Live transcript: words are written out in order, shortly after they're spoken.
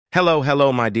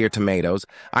Hello, my dear tomatoes.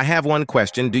 I have one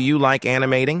question. Do you like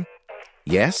animating?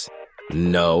 Yes?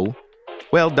 No?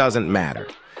 Well, doesn't matter.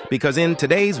 Because in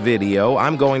today's video,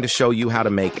 I'm going to show you how to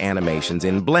make animations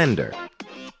in Blender.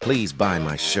 Please buy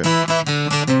my shirt.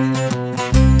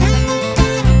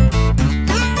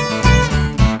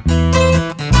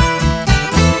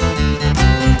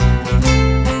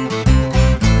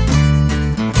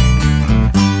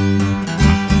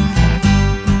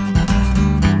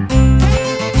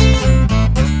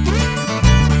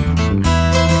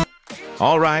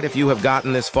 Alright, if you have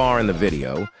gotten this far in the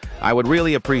video, I would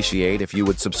really appreciate if you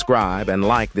would subscribe and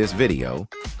like this video.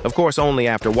 Of course, only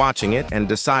after watching it and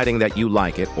deciding that you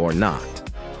like it or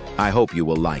not. I hope you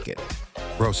will like it.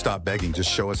 Bro, stop begging.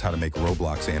 Just show us how to make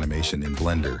Roblox animation in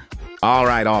Blender.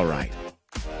 Alright.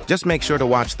 Just make sure to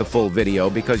watch the full video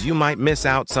because you might miss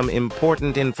out some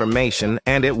important information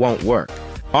and it won't work.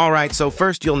 Alright, so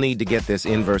first you'll need to get this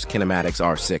Inverse Kinematics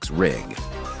R6 rig.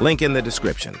 Link in the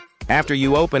description. After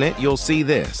you open it, you'll see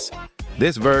this.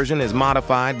 This version is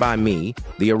modified by me.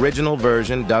 The original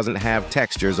version doesn't have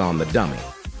textures on the dummy.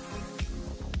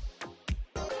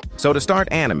 So to start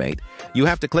Animate, you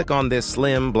have to click on this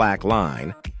slim black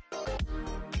line,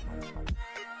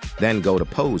 then go to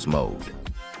Pose Mode.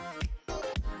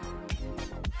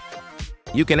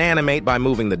 You can animate by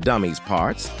moving the dummy's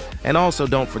parts, and also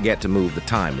don't forget to move the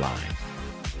timeline.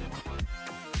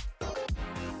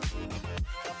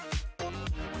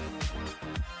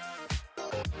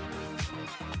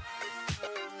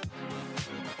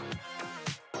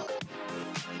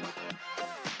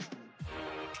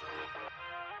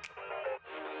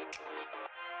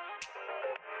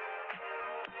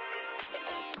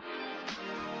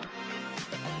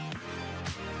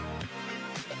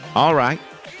 Alright,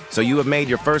 so you have made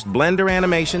your first Blender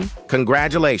animation.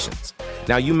 Congratulations.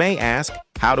 Now you may ask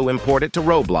how to import it to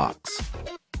Roblox.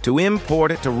 To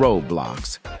import it to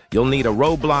Roblox, you'll need a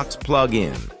Roblox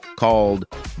plugin called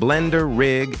Blender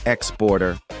Rig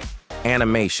Exporter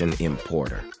Animation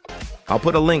Importer. I'll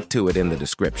put a link to it in the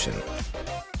description.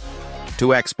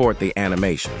 To export the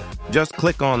animation, just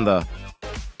click on the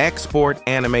Export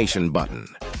Animation button.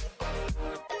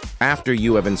 After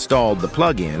you have installed the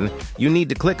plugin, you need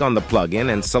to click on the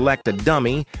plugin and select a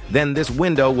dummy, then this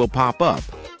window will pop up.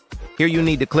 Here you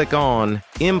need to click on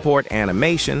Import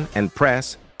Animation and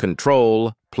press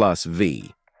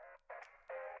Ctrl+V.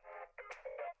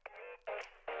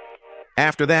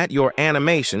 After that, your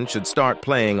animation should start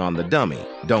playing on the dummy.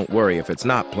 Don't worry if it's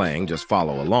not playing, just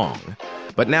follow along.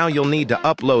 But now you'll need to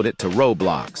upload it to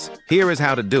Roblox. Here is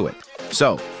how to do it.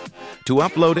 So, to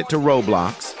upload it to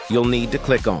Roblox, you'll need to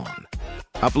click on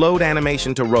Upload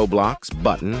Animation to Roblox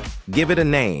button, give it a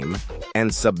name,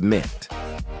 and submit.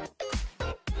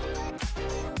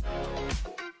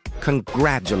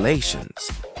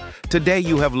 Congratulations! Today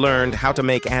you have learned how to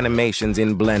make animations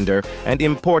in Blender and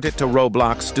import it to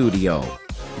Roblox Studio.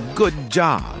 Good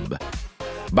job!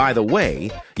 By the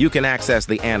way, you can access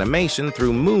the animation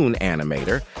through Moon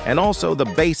Animator and also the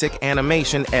basic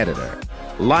animation editor,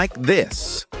 like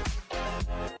this.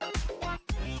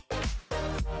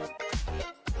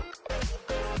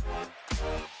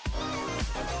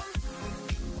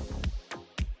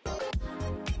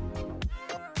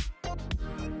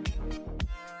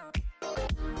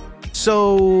 So,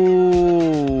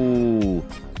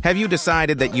 have you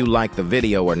decided that you like the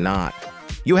video or not?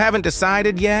 You haven't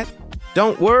decided yet?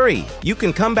 Don't worry, you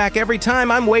can come back every time.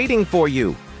 I'm waiting for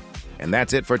you. And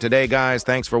that's it for today, guys.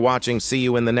 Thanks for watching. See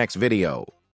you in the next video.